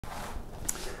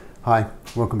Hi,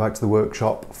 welcome back to the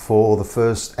workshop for the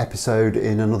first episode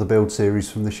in another build series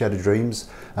from the Shed of Dreams.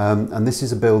 And this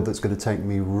is a build that's going to take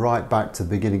me right back to the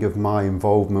beginning of my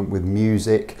involvement with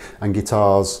music and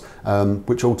guitars,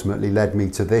 which ultimately led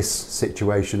me to this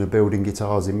situation of building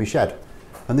guitars in my shed.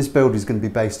 And this build is going to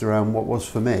be based around what was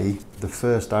for me the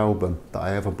first album that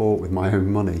I ever bought with my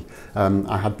own money.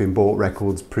 I had been bought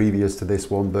records previous to this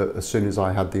one, but as soon as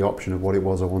I had the option of what it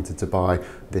was I wanted to buy,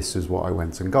 this is what I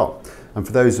went and got. And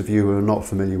for those of you who are not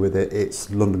familiar with it, it's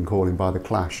London Calling by The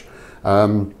Clash.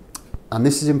 And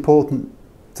this is important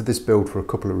to this build for a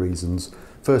couple of reasons.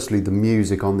 Firstly, the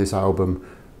music on this album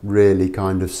really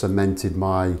kind of cemented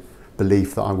my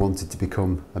belief that I wanted to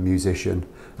become a musician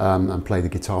and play the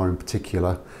guitar in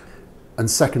particular. And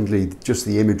secondly, just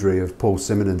the imagery of Paul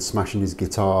Simonon smashing his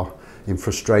guitar in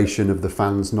frustration of the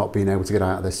fans not being able to get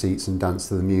out of their seats and dance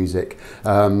to the music.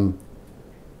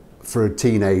 For a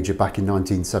teenager back in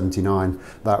 1979,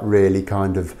 that really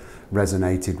kind of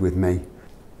resonated with me.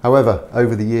 However,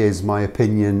 over the years, my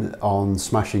opinion on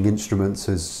smashing instruments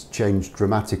has changed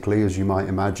dramatically, as you might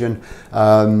imagine.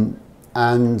 And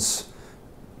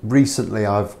recently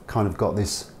I've kind of got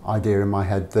this idea in my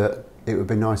head that it would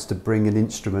be nice to bring an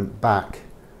instrument back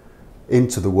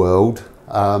into the world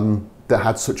that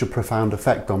had such a profound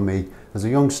effect on me as a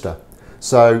youngster.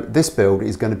 So this build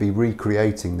is going to be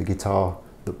recreating the guitar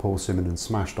that Paul Simonon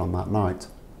smashed on that night.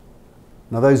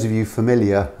 Now, those of you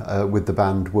familiar with the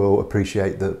band will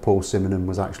appreciate that Paul Simonon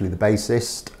was actually the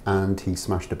bassist, and he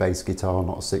smashed a bass guitar,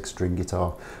 not a six-string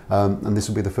guitar. And this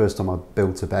will be the first time I've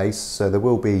built a bass, so there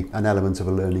will be an element of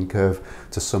a learning curve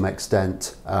to some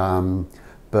extent,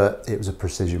 but it was a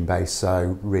precision bass,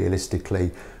 so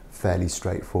realistically, fairly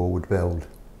straightforward build.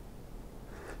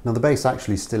 Now, the bass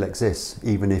actually still exists,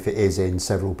 even if it is in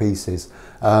several pieces.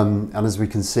 And as we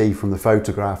can see from the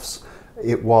photographs,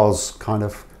 it was kind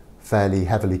of fairly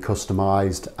heavily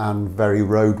customized and very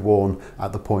road worn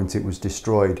at the point it was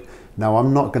destroyed. Now,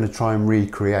 I'm not going to try and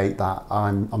recreate that.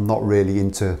 I'm not really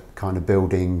into kind of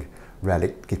building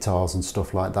relic guitars and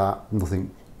stuff like that.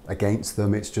 Nothing against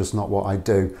them, it's just not what I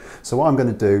do. So what I'm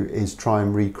going to do is try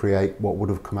and recreate what would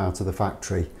have come out of the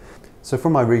factory. So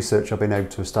from my research, I've been able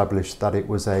to establish that it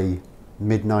was a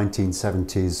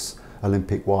mid-1970s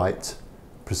Olympic white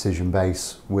precision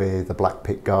bass with a black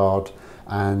pick guard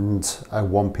and a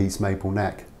one-piece maple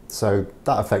neck. So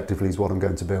that effectively is what I'm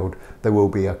going to build. There will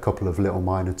be a couple of little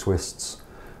minor twists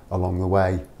along the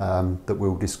way that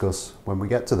we'll discuss when we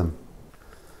get to them.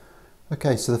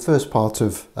 Okay, so the first part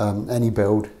of any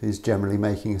build is generally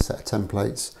making a set of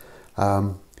templates.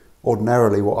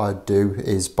 Ordinarily what I'd do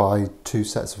is buy two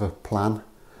sets of a plan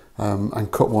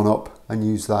and cut one up and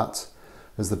use that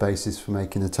as the basis for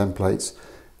making the templates.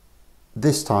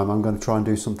 This time I'm going to try and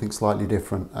do something slightly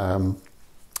different.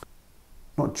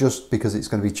 Not just because it's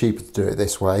going to be cheaper to do it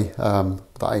this way,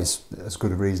 that is as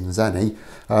good a reason as any,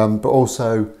 but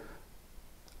also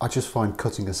I just find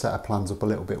cutting a set of plans up a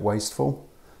little bit wasteful.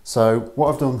 So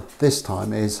what I've done this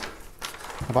time is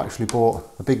I've actually bought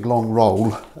a big long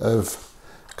roll of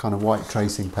kind of white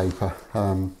tracing paper.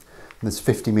 And there's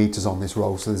 50 meters on this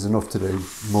roll, so there's enough to do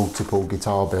multiple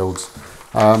guitar builds.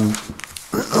 And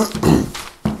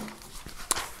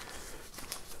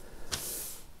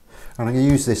I'm going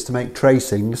to use this to make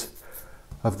tracings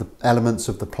of the elements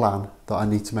of the plan that I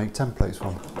need to make templates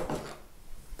from.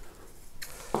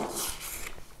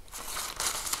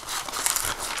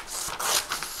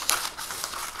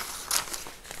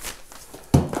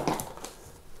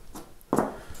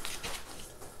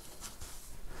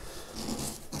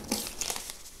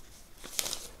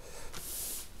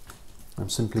 I'm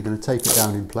simply going to tape it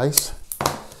down in place.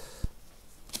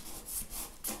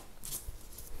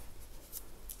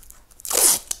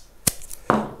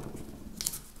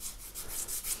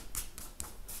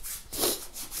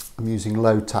 I'm using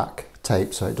low tack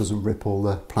tape so it doesn't rip all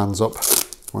the plans up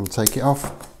when I take it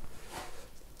off.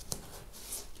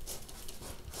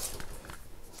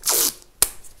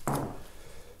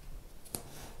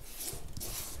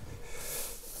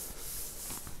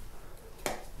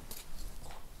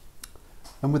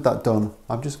 And with that done,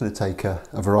 I'm just going to take a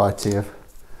variety of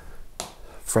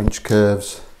French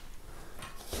curves,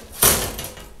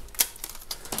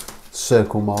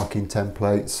 circle marking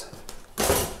templates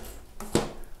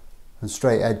and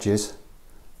straight edges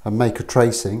and make a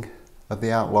tracing of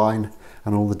the outline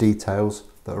and all the details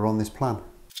that are on this plan.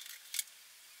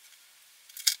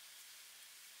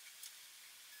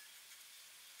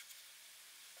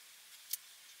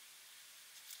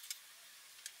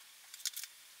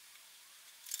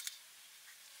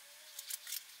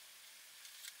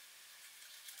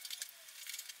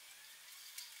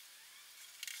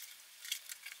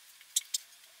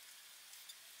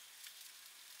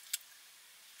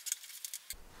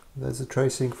 there's a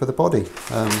tracing for the body.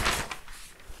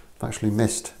 I've actually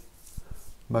missed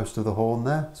most of the horn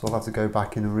there, so I'll have to go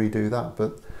back in and redo that,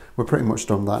 but we're pretty much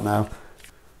done that now.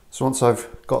 So once I've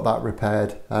got that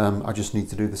repaired, I just need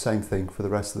to do the same thing for the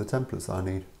rest of the templates that I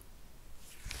need.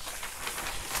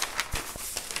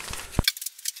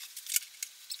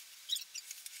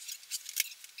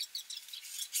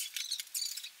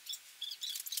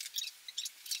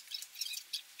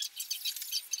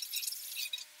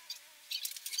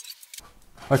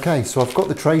 Okay, so I've got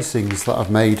the tracings that I've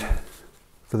made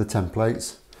for the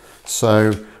templates.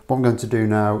 So what I'm going to do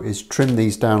now is trim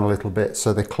these down a little bit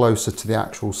so they're closer to the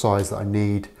actual size that I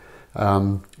need,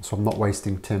 so I'm not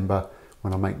wasting timber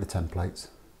when I make the templates.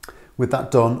 With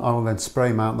that done, I will then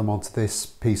spray mount them onto this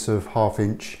piece of 1/2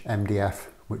 inch MDF,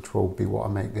 which will be what I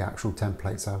make the actual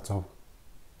templates out of.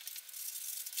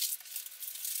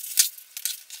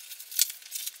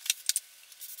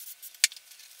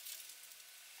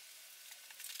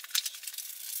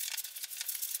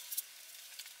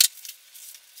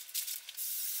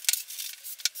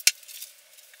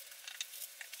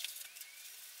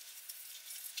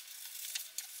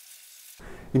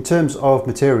 In terms of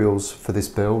materials for this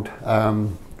build, it's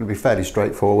going to be fairly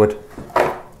straightforward.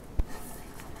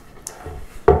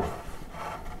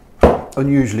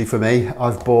 Unusually for me,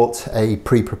 I've bought a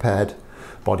pre-prepared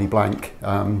body blank,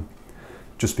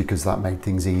 just because that made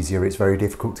things easier. It's very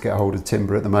difficult to get hold of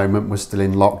timber at the moment. We're still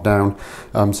in lockdown,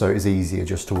 so it's easier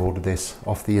just to order this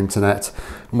off the internet.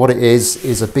 And what it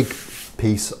is a big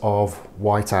piece of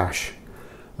white ash.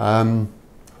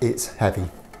 It's heavy.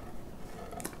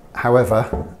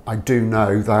 However, I do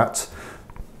know that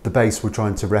the base we're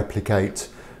trying to replicate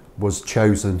was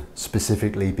chosen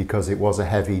specifically because it was a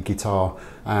heavy guitar,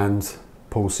 and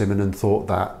Paul Simonon thought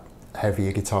that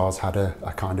heavier guitars had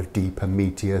a kind of deeper,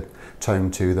 meatier tone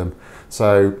to them.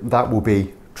 So that will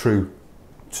be true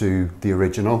to the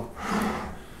original.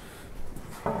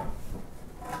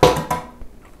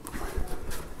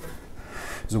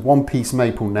 It's a one-piece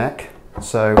maple neck,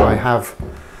 so I have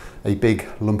a big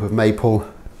lump of maple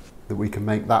that we can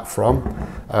make that from.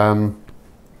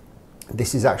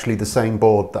 This is actually the same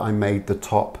board that I made the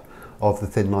top of the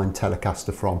Thinline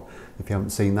Telecaster from. If you haven't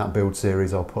seen that build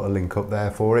series, I'll put a link up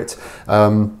there for it.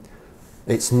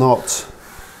 It's not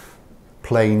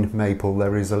plain maple,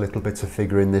 there is a little bit of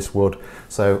figure in this wood,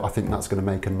 so I think that's going to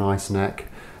make a nice neck.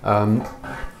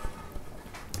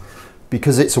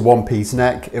 Because it's a one-piece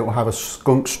neck, it will have a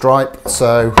skunk stripe,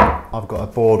 so I've got a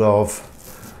board of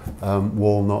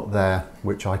walnut there,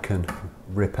 which I can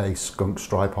rip a skunk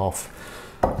stripe off,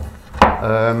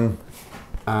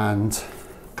 and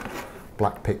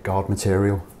black pickguard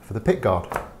material for the pickguard.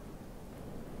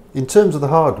 In terms of the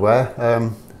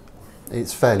hardware,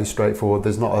 it's fairly straightforward.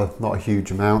 There's not a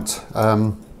huge amount.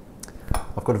 I've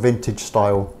got a vintage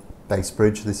style bass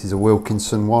bridge. This is a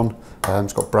Wilkinson one.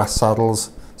 It's got brass saddles,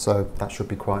 so that should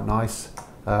be quite nice.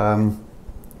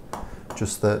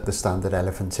 Just the standard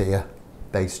elephant ear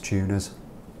bass tuners.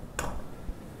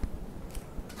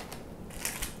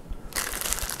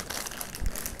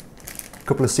 A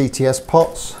couple of CTS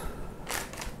pots,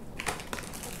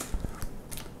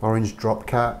 orange drop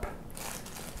cap,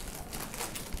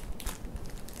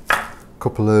 a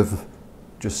couple of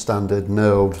just standard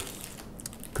knurled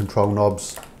control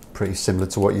knobs, pretty similar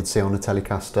to what you'd see on a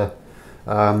Telecaster.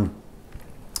 I've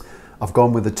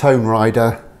gone with the Tone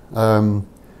Rider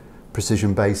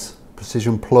Precision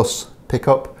Plus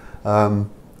pickup. Don't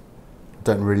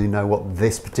really know what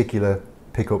this particular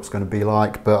pickup's going to be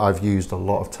like, but I've used a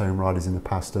lot of Tone Riders in the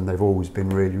past and they've always been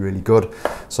really good,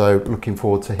 so looking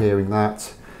forward to hearing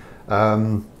that.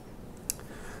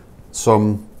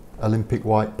 Some Olympic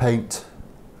white paint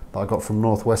that I got from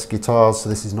Northwest Guitars, so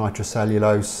this is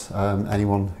nitrocellulose.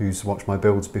 Anyone who's watched my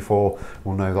builds before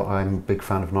will know that I'm a big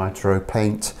fan of nitro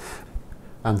paint.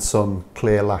 And some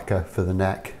clear lacquer for the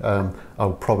neck.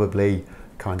 I'll probably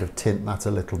kind of tint that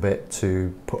a little bit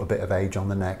to put a bit of age on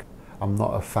the neck. I'm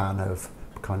not a fan of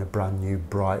kind of brand new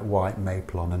bright white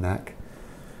maple on a neck.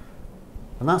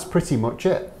 And that's pretty much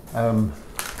it.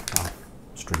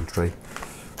 String tree.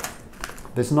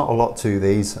 There's not a lot to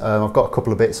these. I've got a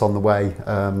couple of bits on the way.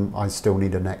 I still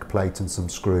need a neck plate and some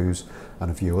screws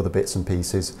and a few other bits and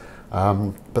pieces.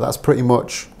 But that's pretty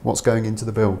much what's going into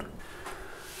the build.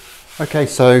 Okay,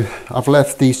 so I've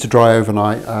left these to dry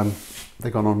overnight.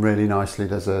 They've gone on really nicely.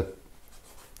 There's a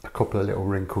couple of little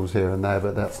wrinkles here and there,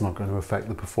 but that's not going to affect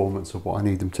the performance of what I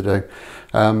need them to do.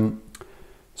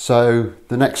 So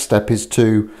the next step is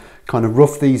to kind of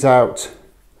rough these out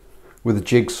with a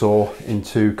jigsaw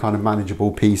into kind of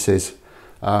manageable pieces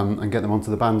and get them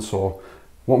onto the bandsaw.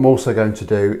 What I'm also going to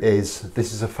do is,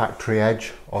 this is a factory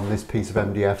edge on this piece of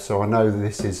MDF, so I know that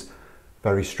this is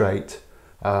very straight.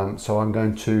 So I'm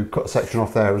going to cut a section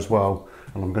off there as well,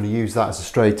 and I'm going to use that as a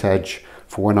straight edge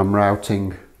for when I'm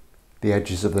routing the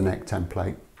edges of the neck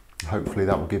template. Hopefully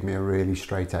that will give me a really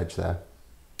straight edge there.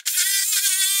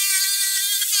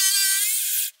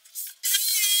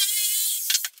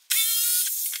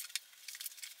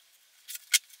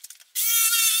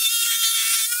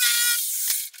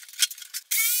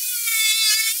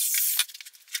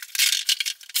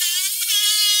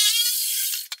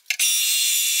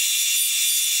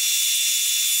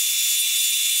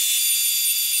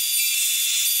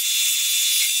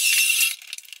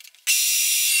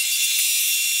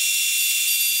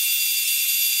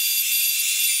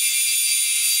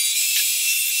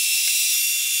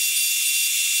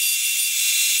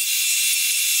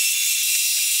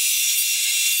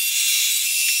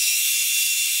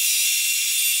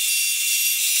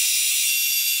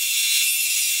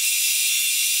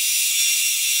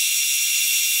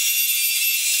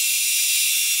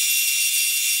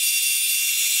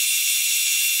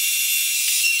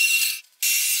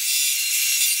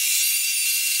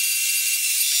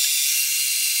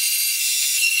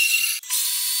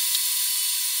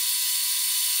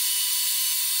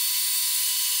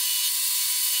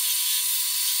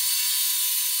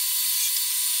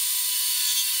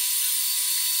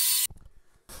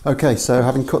 Okay, so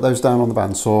having cut those down on the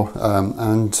bandsaw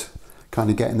and kind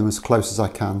of getting them as close as I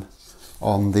can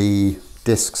on the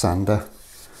disc sander,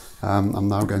 I'm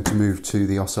now going to move to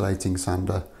the oscillating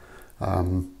sander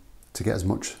to get as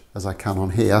much as I can on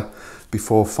here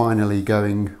before finally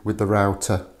going with the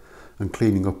router and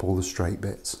cleaning up all the straight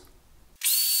bits.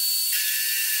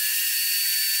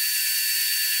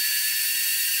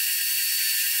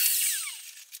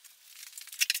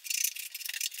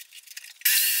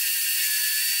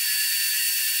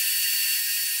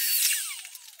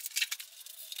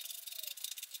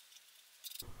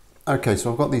 Okay,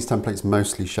 so I've got these templates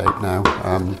mostly shaped now.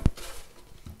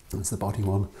 That's the body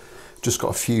one. Just got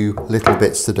a few little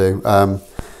bits to do.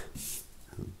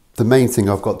 The main thing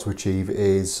I've got to achieve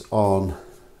is on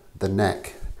the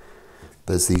neck.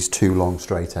 There's these two long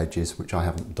straight edges, which I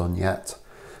haven't done yet.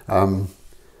 And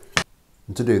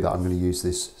to do that, I'm going to use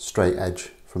this straight edge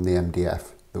from the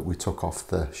MDF that we took off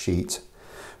the sheet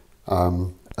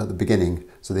at the beginning.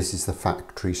 So this is the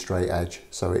factory straight edge,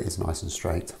 so it is nice and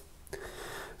straight.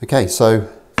 Okay, so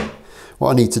what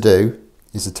I need to do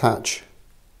is attach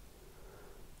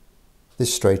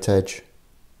this straight edge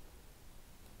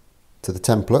to the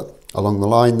template along the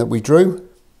line that we drew.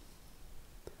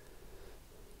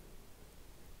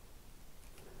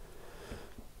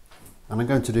 And I'm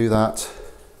going to do that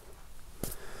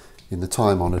in the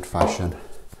time-honoured fashion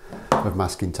of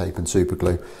masking tape and super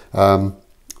glue. Now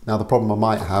the problem I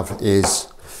might have is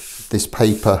this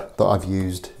paper that I've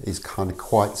used is kind of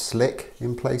quite slick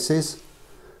in places.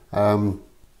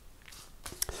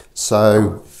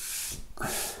 So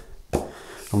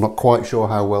I'm not quite sure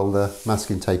how well the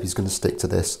masking tape is going to stick to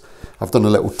this. I've done a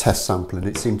little test sample and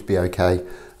it seemed to be okay.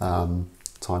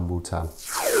 Time will tell.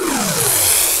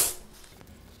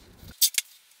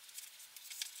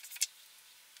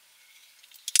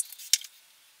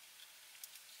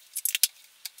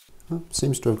 Well,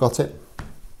 seems to have got it.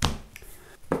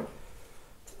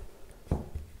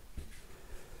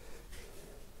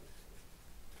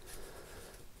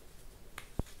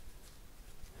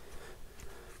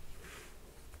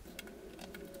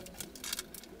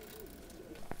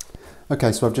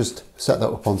 Okay, so I've just set that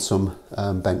up on some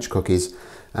bench cookies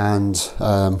and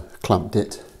clamped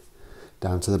it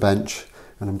down to the bench,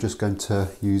 and I'm just going to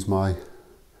use my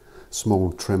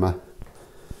small trimmer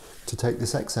to take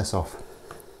this excess off.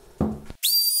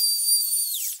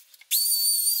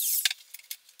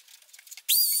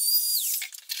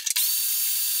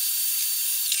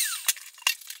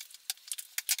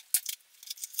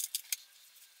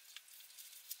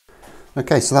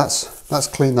 Okay, so that's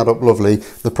cleaned that up lovely.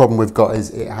 The problem we've got is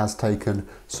it has taken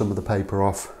some of the paper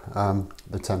off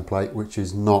the template, which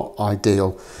is not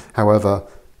ideal. However,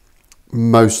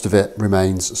 most of it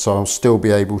remains, so I'll still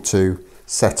be able to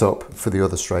set up for the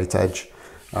other straight edge.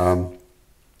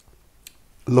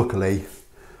 Luckily,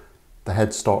 the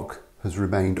headstock has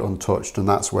remained untouched, and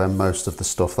that's where most of the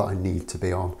stuff that I need to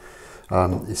be on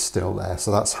is still there,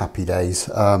 so that's happy days.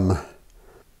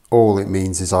 All it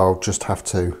means is I'll just have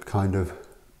to kind of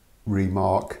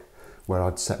remark where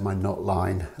I'd set my nut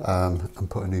line and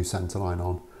put a new centre line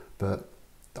on, but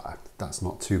that's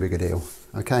not too big a deal.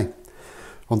 Okay,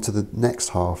 on to the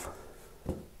next half.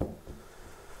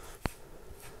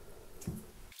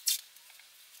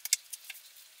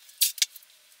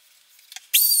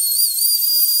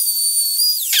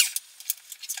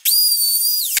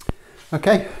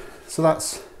 Okay, so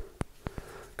that's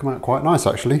come out quite nice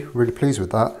actually, really pleased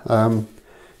with that.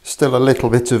 Still a little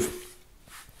bit of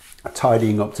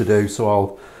tidying up to do,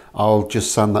 so I'll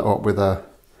just sand that up with a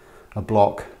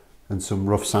block and some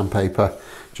rough sandpaper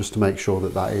just to make sure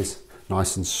that that is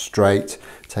nice and straight.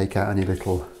 Take out any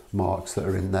little marks that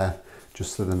are in there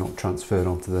just so they're not transferred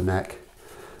onto the neck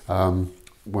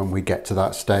when we get to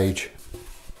that stage.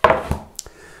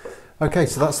 Okay,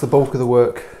 so that's the bulk of the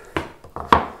work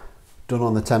done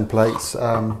on the templates.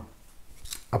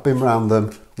 I've been around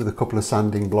them with a couple of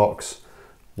sanding blocks,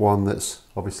 one that's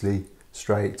obviously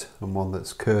straight and one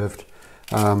that's curved,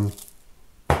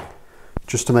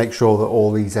 just to make sure that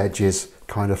all these edges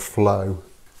kind of flow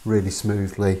really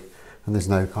smoothly and there's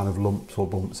no kind of lumps or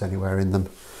bumps anywhere in them.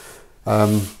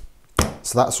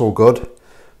 So that's all good.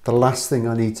 The last thing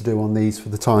I need to do on these for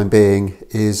the time being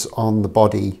is on the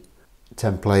body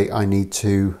template. I need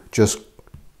to just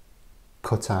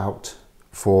cut out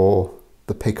for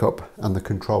the pickup and the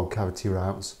control cavity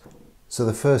routes. So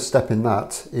the first step in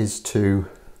that is to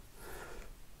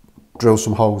drill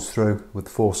some holes through with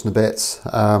the Forstner bits,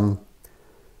 and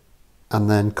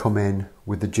then come in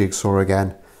with the jigsaw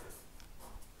again,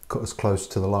 cut as close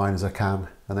to the line as I can,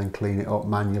 and then clean it up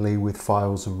manually with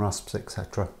files and rasps,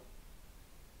 etc.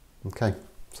 Okay,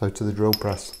 so to the drill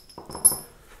press.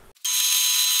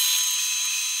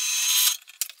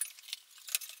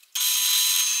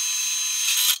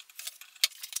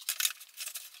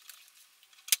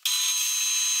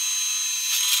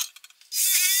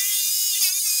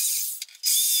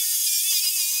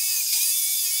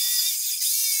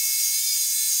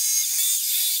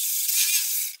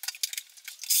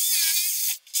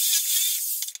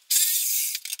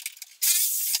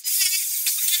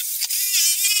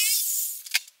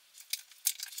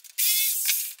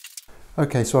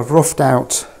 Okay, so I've roughed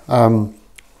out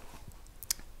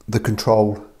the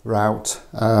control route.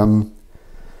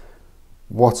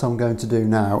 What I'm going to do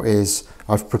now is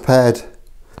I've prepared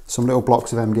some little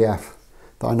blocks of MDF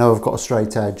that I know have got a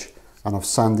straight edge, and I've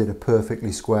sanded a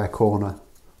perfectly square corner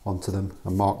onto them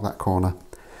and marked that corner.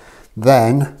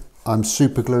 Then I'm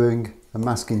super gluing and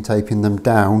masking taping them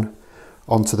down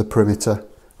onto the perimeter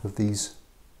of these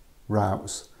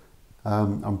routes.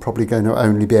 I'm probably going to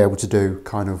only be able to do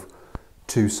kind of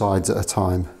 2 sides at a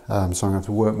time, so I'm going to have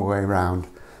to work my way around,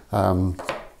 but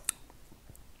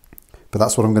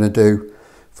that's what I'm going to do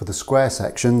for the square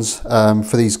sections.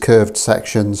 For these curved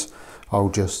sections, I'll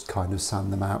just kind of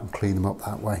sand them out and clean them up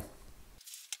that way.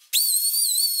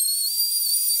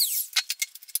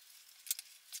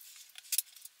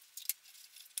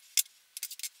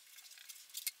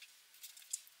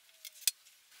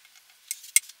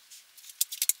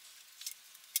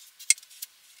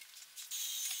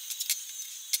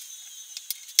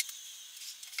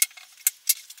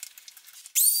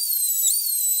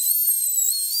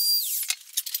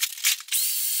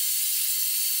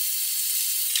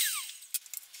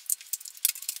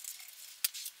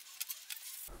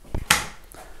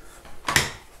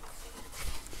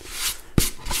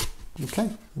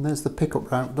 Okay, and there's the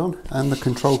pickup route done, and the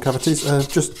control cavities.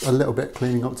 Just a little bit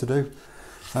cleaning up to do,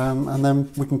 and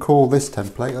then we can call this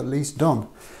template at least done.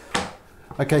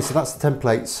 Okay, so that's the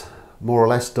templates more or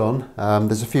less done.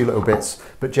 There's a few little bits,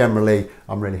 but generally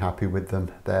I'm really happy with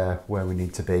them. They're where we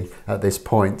need to be at this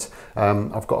point.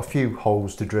 I've got a few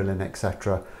holes to drill in,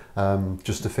 etc.,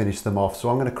 just to finish them off. So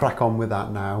I'm going to crack on with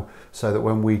that now, so that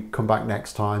when we come back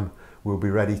next time, we'll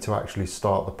be ready to actually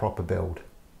start the proper build.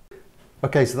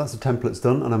 Okay, so that's the templates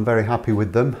done, and I'm very happy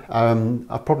with them.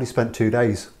 I've probably spent 2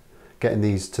 days getting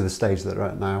these to the stage that they're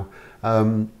at now,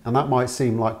 and that might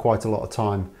seem like quite a lot of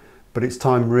time, but it's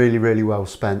time really, really well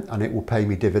spent, and it will pay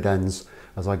me dividends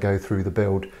as I go through the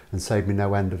build and save me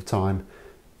no end of time.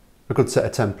 A good set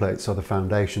of templates are the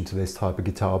foundation to this type of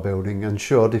guitar building, and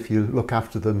should, if you look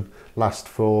after them, last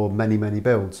for many, many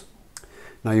builds.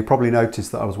 Now, you probably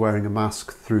noticed that I was wearing a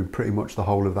mask through pretty much the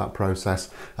whole of that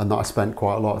process, and that I spent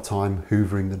quite a lot of time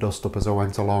hoovering the dust up as I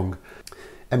went along.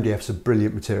 MDF's a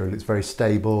brilliant material, it's very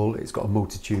stable, it's got a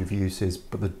multitude of uses,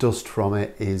 but the dust from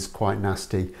it is quite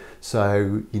nasty,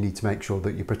 so you need to make sure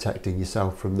that you're protecting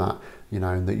yourself from that, you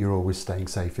know, and that you're always staying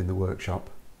safe in the workshop.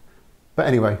 But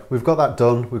anyway, we've got that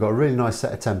done. We've got a really nice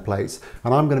set of templates,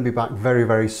 and I'm going to be back very,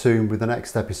 very soon with the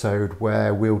next episode,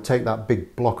 where we'll take that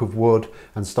big block of wood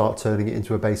and start turning it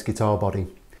into a bass guitar body.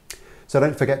 So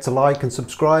don't forget to like and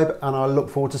subscribe, and I look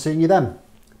forward to seeing you then.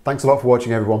 Thanks a lot for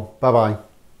watching, everyone. Bye bye.